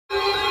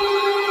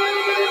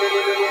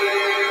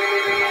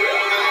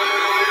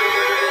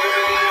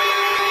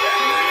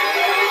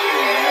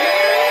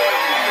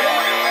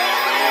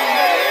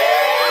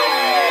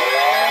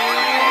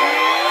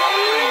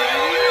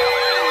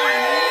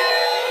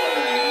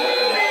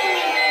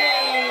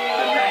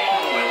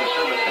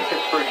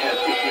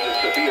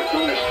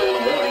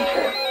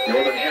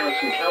Northern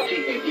Harrison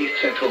County in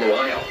East Central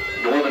Ohio,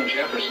 Northern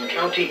Jefferson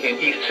County in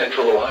East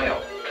Central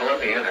Ohio,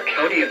 Columbiana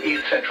County in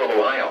East Central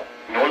Ohio,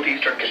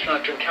 Northeastern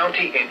Coshocton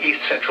County in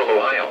East Central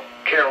Ohio,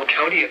 Carroll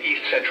County in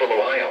East Central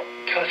Ohio,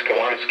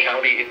 Tuscarawas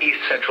County in East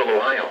Central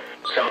Ohio,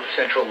 South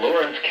Central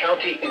Lawrence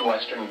County in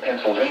Western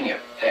Pennsylvania,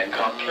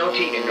 Hancock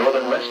County in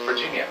Northern West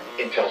Virginia,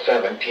 until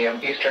 7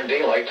 p.m. Eastern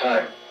Daylight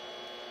Time.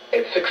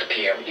 At 6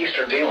 p.m.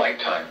 Eastern Daylight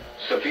Time,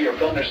 severe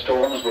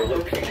thunderstorms were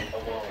located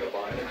along the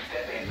line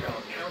extending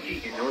from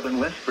County in Northern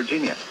West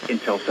Virginia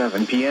until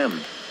 7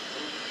 p.m.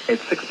 At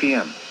 6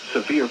 p.m.,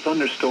 severe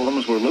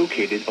thunderstorms were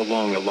located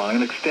along a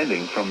line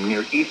extending from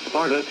near East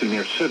Sparta to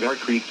near Cigar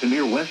Creek to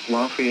near West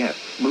Lafayette,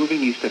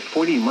 moving east at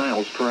 40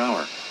 miles per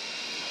hour.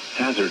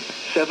 Hazard,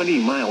 70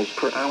 miles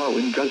per hour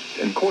wind gusts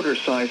and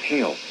quarter-size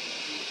hail.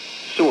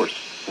 Source,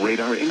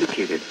 radar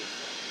indicated.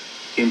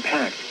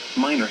 Impact,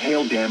 minor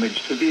hail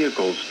damage to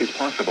vehicles is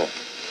possible.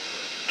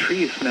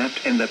 Trees snapped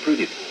and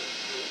uprooted.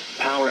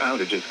 Power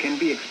outages can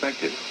be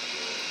expected.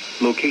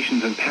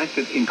 Locations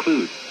impacted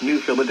include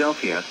New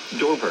Philadelphia,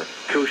 Dover,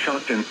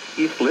 Coshocton,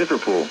 East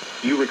Liverpool,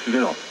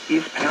 Uhrichsville,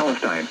 East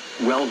Palestine,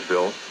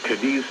 Wellsville,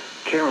 Cadiz,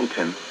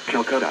 Carrollton,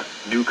 Calcutta,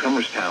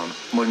 Newcomerstown,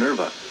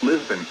 Minerva,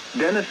 Lisbon,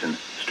 Denison,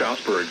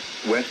 Strasburg,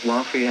 West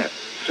Lafayette,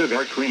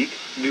 Cigar Creek,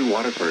 New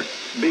Waterford,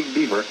 Big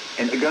Beaver,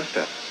 and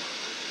Augusta.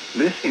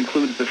 This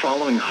includes the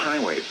following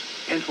highways: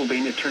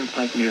 Pennsylvania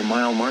Turnpike near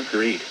mile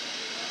marker 8.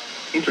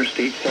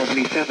 Interstate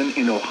 77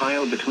 in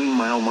Ohio between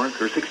mile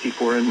marker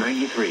 64 and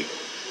 93.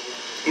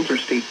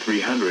 Interstate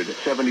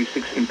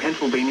 376 in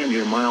Pennsylvania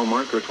near mile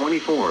marker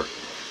 24.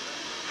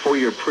 For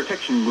your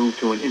protection, move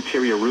to an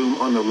interior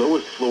room on the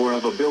lowest floor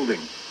of a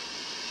building.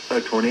 A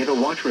tornado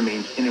watch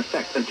remains in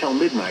effect until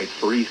midnight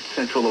for East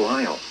Central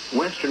Ohio,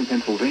 Western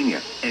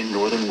Pennsylvania, and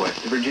Northern West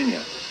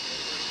Virginia.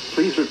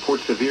 Please report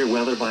severe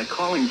weather by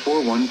calling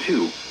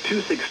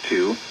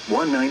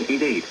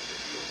 412-262-1988.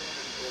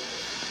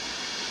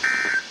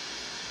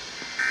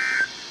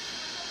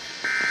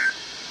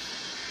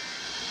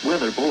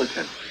 Weather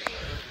Bulletin.